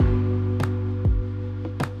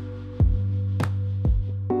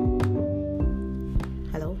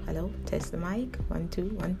Test the mic. 1 2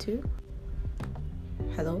 1 2.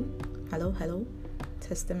 Hello, hello, hello.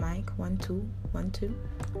 Test the mic. 1 2 1 2.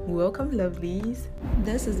 Welcome, lovelies.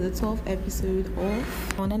 This is the 12th episode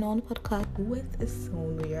of On and On podcast with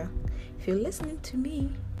S1E12. If you're listening to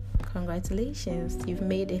me, congratulations, you've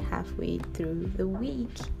made it halfway through the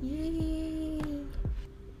week. Yay!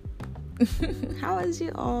 How is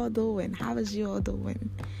you all doing? How's your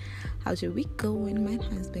week going? Mine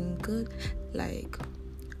has been good.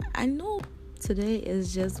 I know today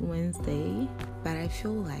is just Wednesday, but I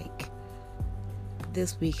feel like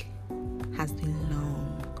this week has been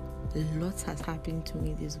long. Lots has happened to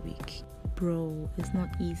me this week. Bro, it's not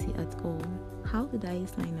easy at all. How did I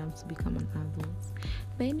sign up to become an adult?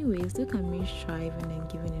 But anyways, look at me striving and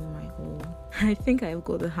giving in my all. I think I've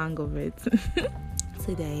got the hang of it.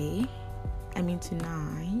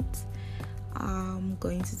 Tonight, I'm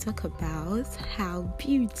going to talk about how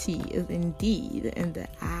beauty is indeed in the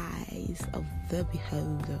eyes of the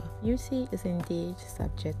beholder. Beauty is indeed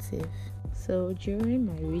subjective. So during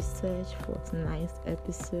my research for tonight's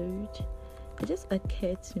episode, it just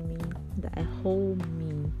occurred to me that a whole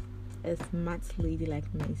me, a smart lady like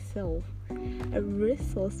myself, a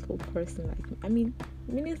resourceful person like me,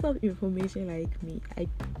 minister of information like me, I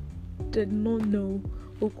did not know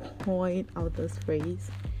who coined out this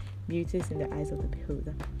phrase, beauty is in the eyes of the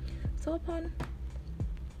beholder. So upon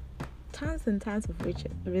tons and tons of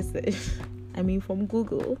research, from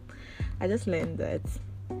Google, I just learned that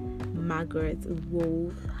Margaret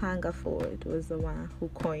Wolfe Hungerford was the one who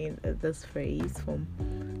coined this phrase from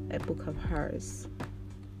a book of hers.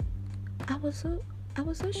 I was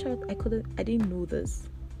so shocked I didn't know this.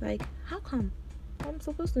 How come? I'm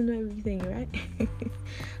supposed to know everything, right?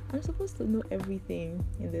 I'm supposed to know everything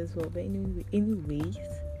in this world. But anyways,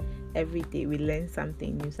 every day we learn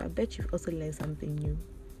something new. So I bet you've also learned something new,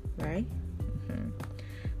 right?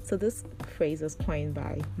 So this phrase was coined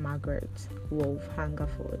by Margaret Wolfe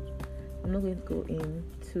Hungerford. I'm not going to go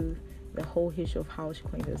into the whole history of how she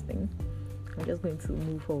coined this thing. I'm just going to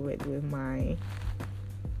move forward with my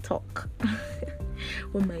talk,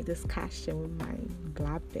 with my discussion, with my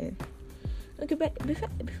blabbing. Okay, but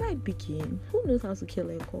before I begin, who knows how to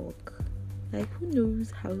kill a cock? Who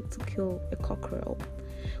knows how to kill a cockerel?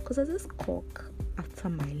 Because there's this cock after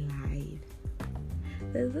my life.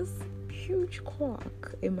 There's this huge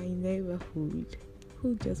cock in my neighborhood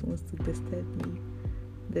who just wants to disturb me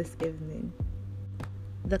this evening.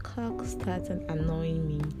 The cock started annoying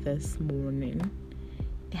me this morning.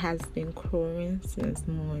 It has been crowing since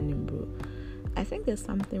morning, bro. I think there's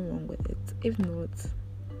something wrong with it. If not,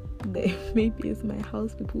 maybe it's my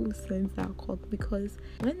house people who send that cock, because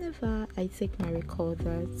whenever I take my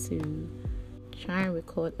recorder to try and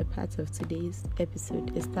record a part of today's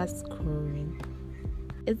episode, it starts crowing.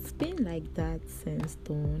 It's been like that since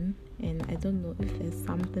dawn, and I don't know if there's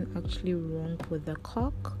something actually wrong with the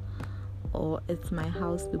cock, or it's my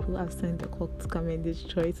house people who have sent the cock to come and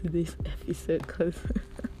destroy today's episode, because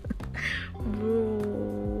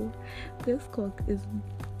bro, this cock is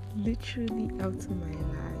literally out of my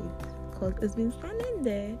life, because it's been standing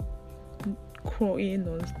there crowing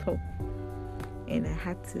non-stop, and I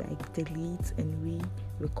had to delete and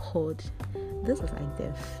re-record. This was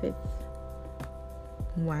the 5th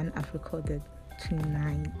one I've recorded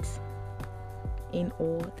tonight. In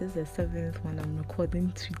all, this is the 7th one I'm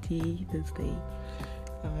recording today, this day,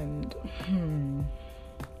 and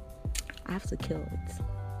I have to kill it.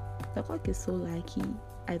 The cock is so lucky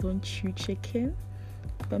I don't chew chicken,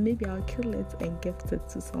 but maybe I'll kill it and gift it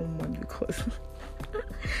to someone, because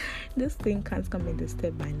this thing can't come and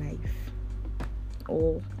disturb my life.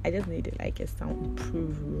 Or I just needed a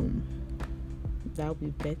soundproof room. That would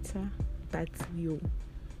be better. But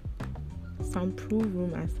soundproof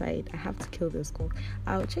room aside, I have to kill this cock.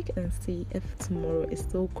 I'll check and see if tomorrow it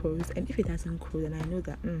still crows, and if it doesn't crow, then I know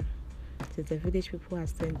that since the village people have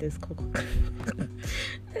sent this cock.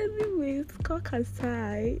 Anyways, cock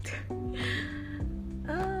aside,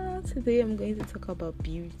 today I'm going to talk about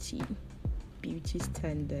beauty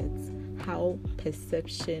standards, how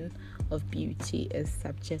perception of beauty is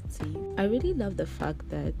subjective. I really love the fact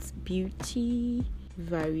that beauty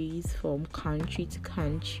varies from country to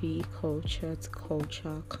country, culture to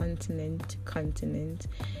culture, continent to continent,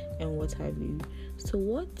 and what have you. So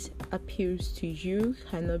what appeals to you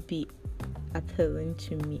cannot be appealing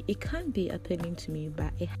to me. It can be appealing to me,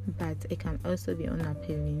 but it can also be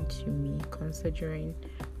unappealing to me, considering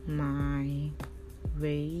my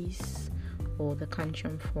race or the country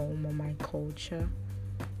I'm from or my culture.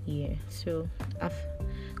 So I've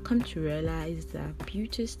come to realize that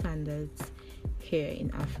beauty standards here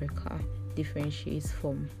in Africa differentiates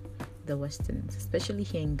from the Westerns, especially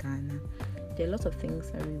here in Ghana. There are a lot of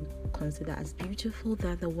things that we consider as beautiful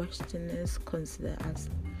that the Westerners consider as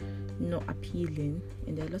not appealing,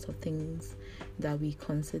 and there are a lot of things that we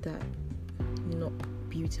consider not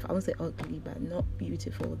beautiful. I won't say ugly, but not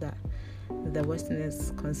beautiful that the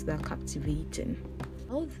Westerners consider captivating.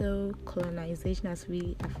 Although colonization has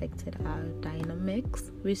really affected our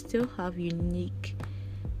dynamics, we still have unique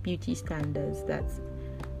beauty standards that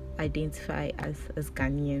identify us as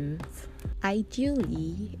Ghanaians.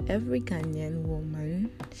 Ideally, every Ghanaian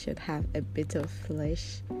woman should have a bit of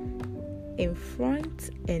flesh in front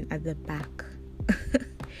and at the back.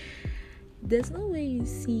 There's no way you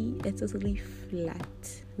see a totally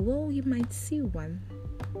flat. Well, you might see one,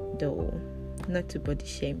 though, not to body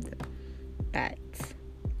shame them, but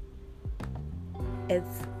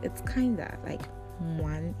it's kinda like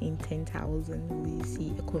 1 in 10,000 will you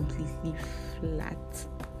see a completely flat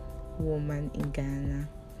woman in Ghana.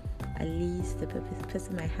 At least the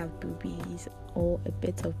person might have boobies or a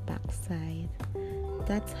bit of backside.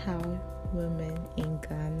 That's how women in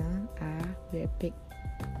Ghana are. We're big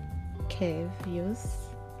curvious.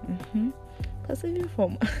 Because even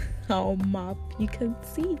from our map, you can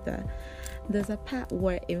see that there's a part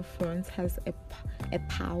where in front has a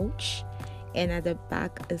pouch, and at the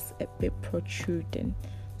back is a bit protruding.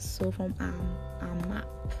 So from our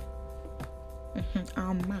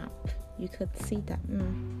map, you could see that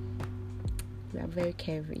we are very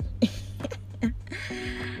curvy.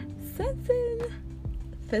 Certain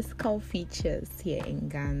physical features here in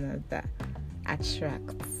Ghana that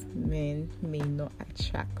attracts men may not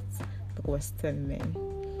attract the Western men.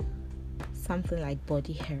 Something like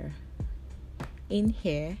body hair. In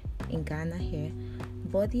Ghana here,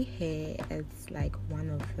 body hair is like one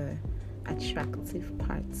of the attractive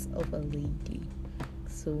parts of a lady.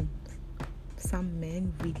 So some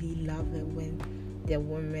men really love it when their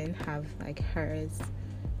women have like hairs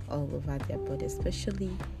all over their body,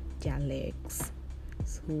 especially their legs.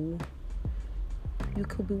 So you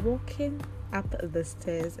could be walking up the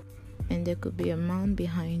stairs and there could be a man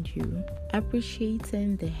behind you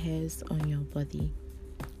appreciating the hairs on your body.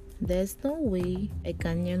 There's no way a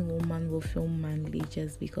Ghanaian woman will feel manly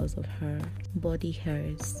just because of her body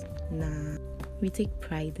hairs. Nah, we take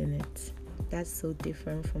pride in it. That's so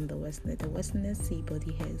different from the Westerners. The Westerners see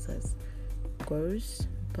body hairs as gross,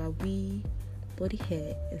 but body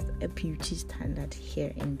hair is a beauty standard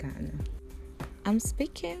here in Ghana. I'm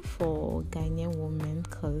speaking for Ghanaian women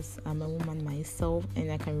because I'm a woman myself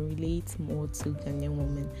and I can relate more to Ghanaian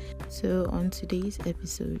women. So on today's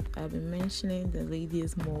episode, I'll be mentioning the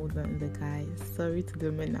ladies more than the guys. Sorry to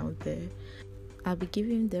the men out there. I'll be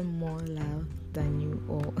giving them more love than you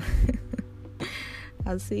all.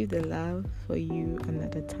 I'll save the love for you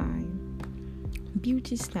another time.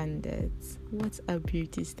 Beauty standards. What are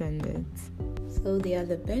beauty standards? So they are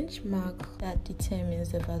the benchmark that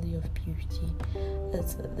determines the value of beauty.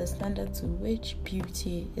 It's the standard to which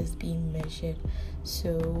beauty is being measured.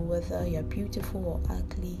 So whether you're beautiful or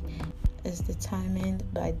ugly is determined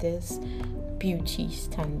by this beauty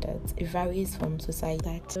standards. It varies from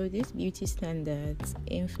society. So these beauty standards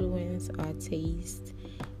influence our taste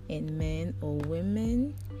in men or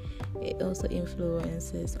women. It also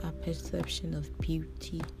influences our perception of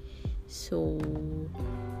beauty. So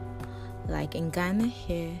like in Ghana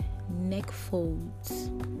here, neck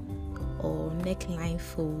folds or neckline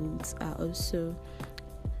folds are also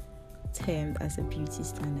termed as a beauty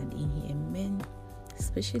standard in here. Men,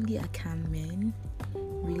 especially Akan men,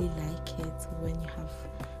 really like it when you have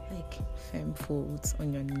like firm folds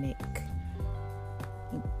on your neck.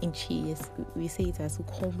 In Cheese, we say it as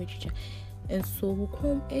ukom echicha, and so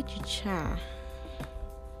ukom echicha,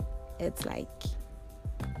 it's like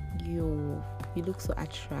you look so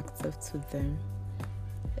attractive to them.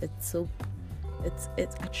 It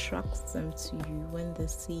attracts them to you when they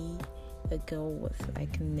see a girl with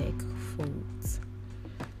like neck folds.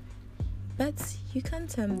 But you can't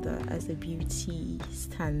term that as a beauty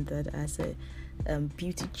standard, as a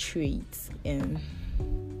beauty trait in,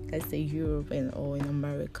 let's say, Europe or in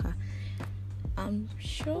America. I'm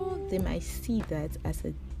sure they might see that as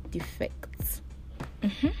a defect.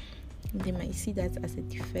 They might see that as a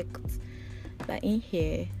defect. But in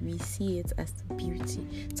here, we see it as beauty.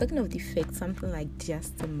 Talking of defects, something like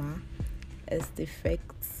diastema is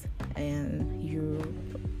defects in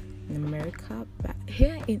Europe, in America. But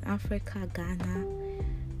here in Africa, Ghana,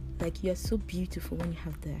 like you're so beautiful when you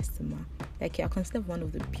have diastema. Like you're considered one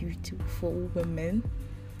of the beautiful women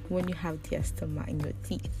when you have diastema in your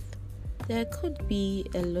teeth. There could be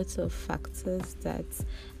a lot of factors that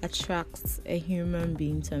attracts a human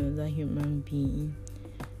being to another human being.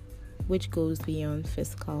 which goes beyond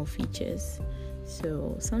physical features.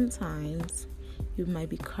 So sometimes you might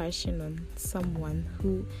be crushing on someone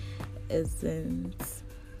who isn't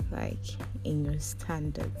like in your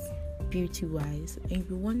standards beauty wise, and you'll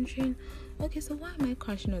be wondering, okay, so why am I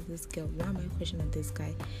crushing on this girl? Why am I crushing on this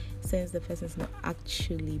guy since the person's not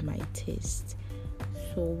actually my taste?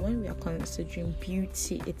 So when we are considering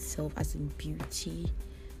beauty itself as in beauty,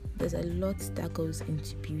 there's a lot that goes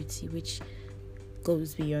into beauty which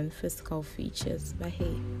goes beyond physical features. But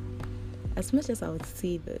hey, as much as I would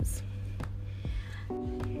say this,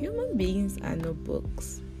 human beings are no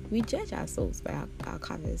books. We judge ourselves by our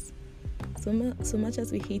covers. So much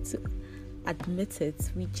as we hate to admit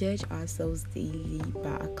it, we judge ourselves daily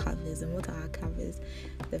by our covers. And what are our covers?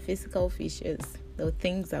 The physical features, the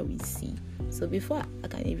things that we see. So before I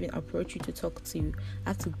can even approach you to talk to you, I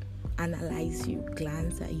have to analyze you,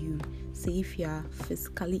 glance at you, see if you are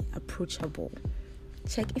physically approachable,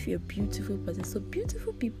 check if you're a beautiful person. So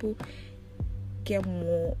beautiful people get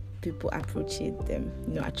more people approaching them.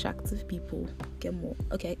 Attractive people get more.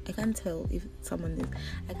 Okay, I can't tell if I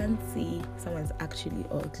can't see someone's actually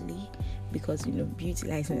ugly because beauty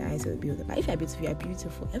lies in the eyes of the beholder. But if you're beautiful, you're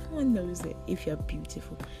beautiful. Everyone knows it. If you're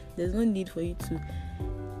beautiful, there's no need for you to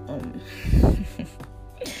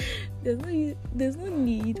there's no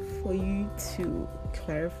need for you to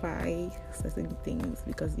clarify certain things,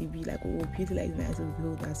 because you'd be like, oh, beauty lies in the eyes of the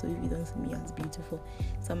beholder. So if you don't see me as beautiful,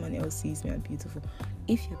 someone else sees me as beautiful.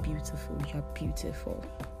 If you're beautiful, you're beautiful.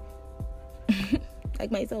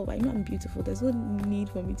 Like myself, I know I'm beautiful. There's no need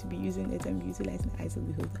for me to be using the term beauty lies in the eyes of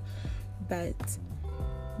the beholder. But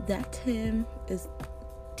that term is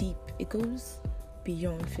deep. It goes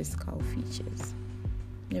beyond physical features.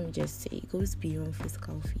 Let me just say, it goes beyond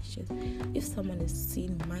physical features. If someone is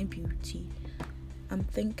seeing my beauty, I'm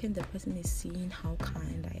thinking the person is seeing how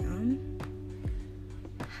kind I am,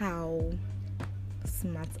 how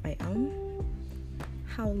smart I am,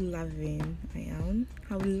 how loving I am,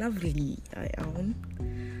 how lovely I am,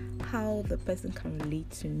 how the person can relate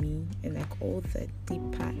to me, and like all the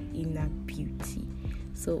deeper inner beauty.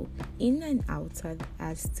 So inner and outer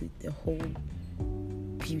adds to the whole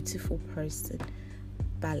beautiful person.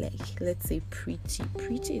 But like, let's say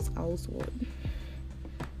pretty is outward.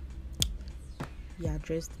 You're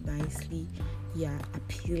dressed nicely, you're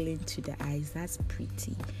appealing to the eyes, that's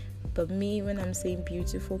pretty. But me, when I'm saying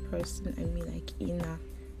beautiful person, I mean like inner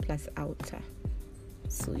plus outer.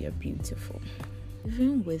 So you're beautiful.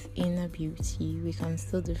 Even with inner beauty, we can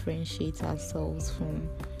still differentiate ourselves from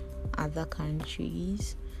other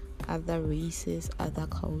countries, other races, other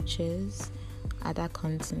cultures, other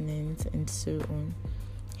continents, and so on.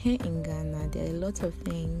 Here in Ghana, there are a lot of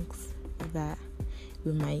things that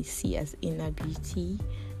we might see as inner beauty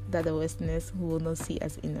that the Westerners will not see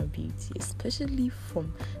as inner beauty, especially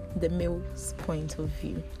from the male's point of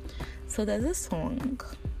view. So there's this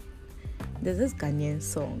Ghanaian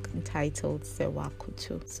song entitled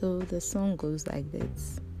S1E12. So the song goes like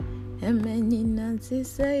this.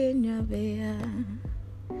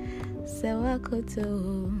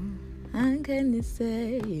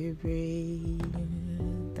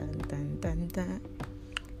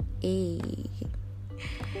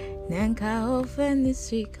 Nanka ofeni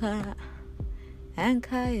sika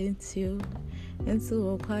anka entio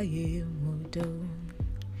enso okwaye mudo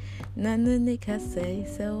nanu nika say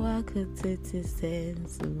wakutete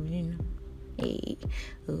senso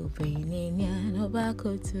obeninya no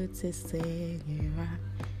bakutete senyera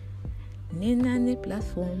nina ni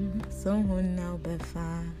platform so now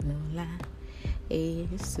befa no la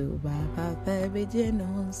so baba baby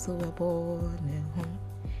jeno so born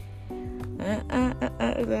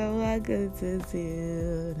I could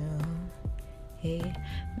see hey,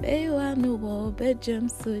 baby, I know what bedroom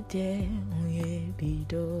so damn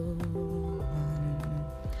below.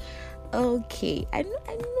 Okay, I know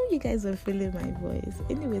you guys are feeling my voice.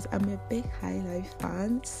 Anyways, I'm a big High Life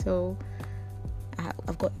fan, so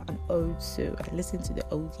I've got an ode, so I listen to the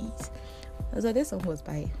oldies. So this song was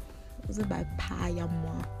by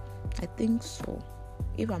Payamwa, I think so.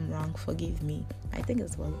 If I'm wrong, forgive me. I think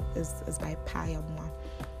it's by Payamwa.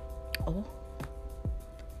 Oh,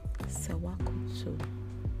 S1E12.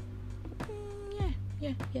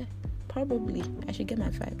 Yeah. Probably. I should get my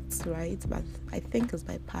facts right, but I think it's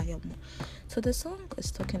by Payamwa. So the song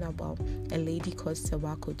is talking about a lady called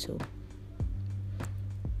S1E12,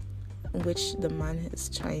 in which the man is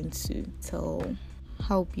trying to tell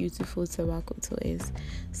how beautiful S1E12 is.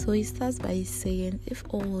 So he starts by saying, if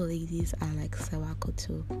all ladies are like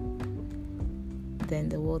S1E12, then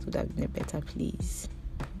the world would have been a better place.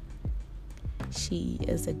 She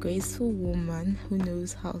is a graceful woman who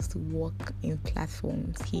knows how to walk in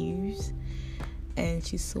platform heels, and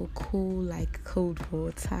she's so cool like cold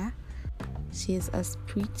water. She is as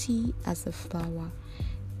pretty as a flower.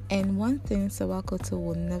 And one thing Sewakoto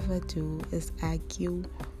will never do is argue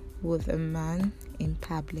with a man in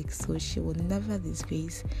public. So she will never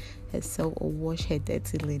disgrace herself or wash her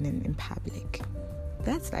dirty linen in public.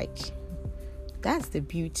 That's the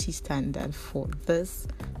beauty standard for this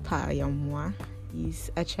Payamwa.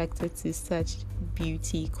 He's attracted to such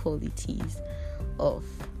beauty qualities of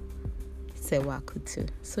Sewakoto.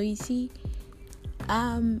 So you see,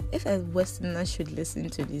 if a Westerner should listen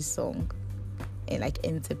to this song and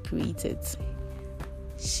interpret it,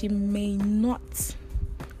 she may not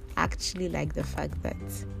actually like the fact that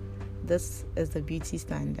this is the beauty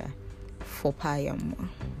standard for Payamwa,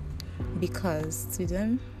 because to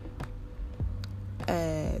them,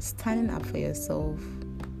 standing up for yourself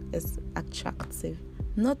is attractive.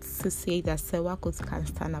 Not to say that Sewakoto can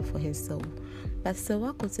stand up for herself, but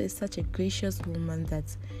Sewakoto is such a gracious woman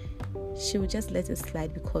that she will just let it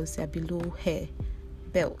slide because you're below her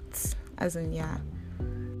belt. As in,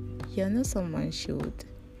 you're not someone she would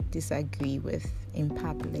disagree with in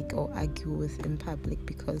public or argue with in public,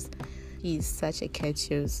 because she is such a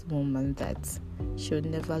courteous woman that she would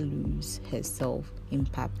never lose herself in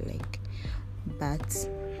public. But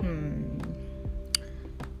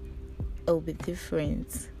it'll be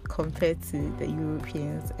different compared to the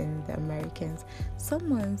Europeans and the Americans.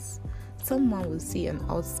 Someone will see an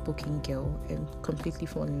outspoken girl and completely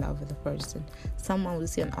fall in love with the person. Someone will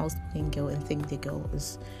see an outspoken girl and think the girl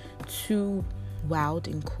is too wild,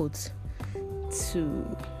 in quotes, to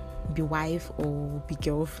be wife or be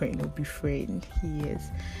girlfriend or be friend.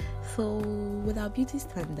 Yes. So with our beauty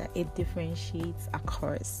standard, it differentiates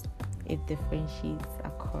across.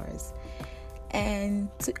 And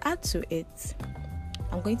to add to it,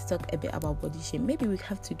 I'm going to talk a bit about body shame. Maybe we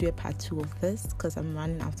have to do a part 2 of this because I'm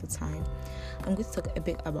running out of time. I'm going to talk a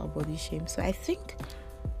bit about body shame. So I think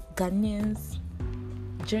Ghanaians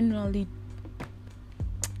generally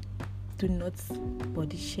do not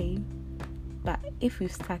body shame, but if we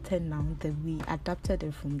started now, then we adapted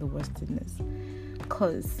it from the Westerners,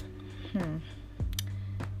 because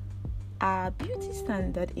our beauty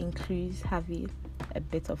standard includes having a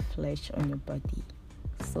bit of flesh on your body.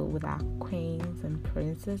 So with our queens and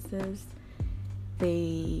princesses,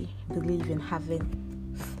 they believe in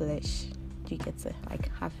having flesh. You get to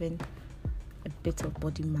having a bit of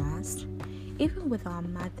body mass. Even with our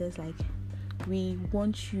mothers, we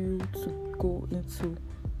want you to go into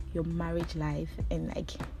your marriage life and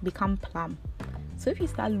become plump. So if you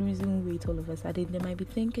start losing weight all of a sudden, they might be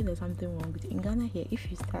thinking there's something wrong with you. In Ghana here,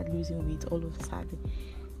 if you start losing weight all of a sudden,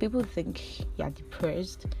 people think you're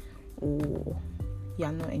depressed or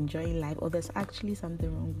you're not enjoying life, or there's actually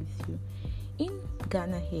something wrong with you. In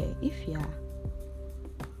Ghana here, if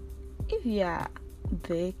you're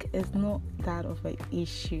big, it's not that of an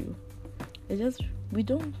issue. It's just we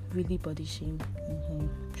don't really body shame in here.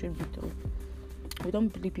 Truth be told, we don't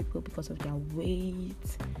bully people because of their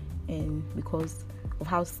weight and because of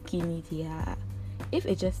how skinny they are. If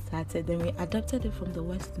it just started, then we adopted it from the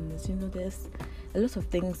Westerners. There's a lot of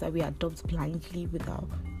things that we adopt blindly without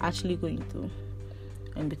actually going through.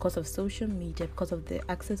 And because of social media, because of the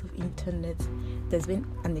access of internet, there's been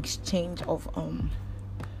an exchange of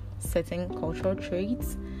certain cultural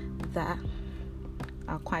traits that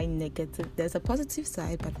are quite negative. There's a positive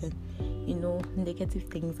side, but then negative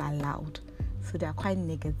things are loud, so they are quite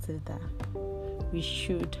negative that we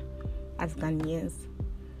should, as Ghanaians,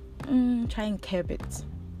 try and curb it.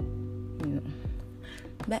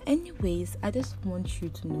 But anyways, I just want you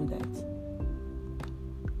to know that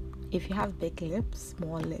if you have big lips,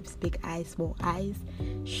 big eyes, small eyes,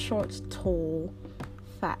 short, tall,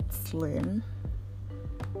 fat, slim,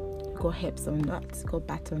 got hips or nuts, got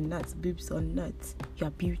butt or nuts, boobs or nuts, you're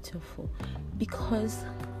beautiful, because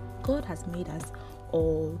God has made us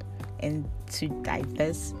all into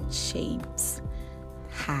diverse shapes,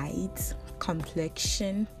 heights,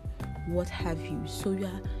 complexion, what have you. So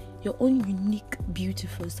you're your own unique,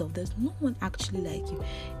 beautiful self. There's no one actually like you.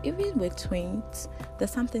 Even with twins,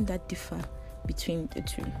 there's something that differs between the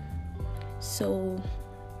two. So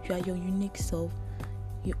you are your unique self.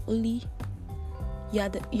 You are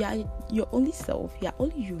your only self. You are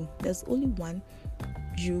only you. There's only one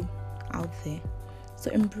you out there.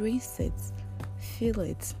 So embrace it, feel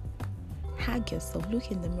it, hug yourself,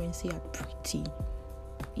 look in the mirror and say you're pretty.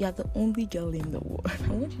 You're the only girl in the world. I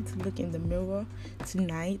want you to look in the mirror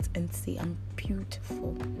tonight and say, I'm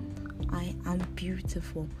beautiful. I am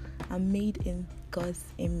beautiful. I'm made in God's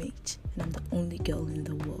image, and I'm the only girl in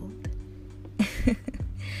the world.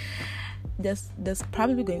 There's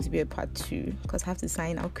probably going to be a part 2 because I have to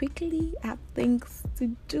sign out quickly. I have things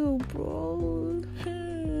to do, bro.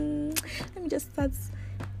 Let me just start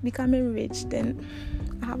becoming rich, then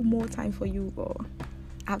I have more time for you, bro.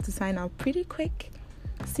 I have to sign out pretty quick.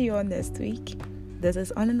 See you all next week. This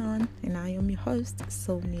is On and On, and I am your host,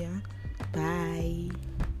 Sonia. Bye.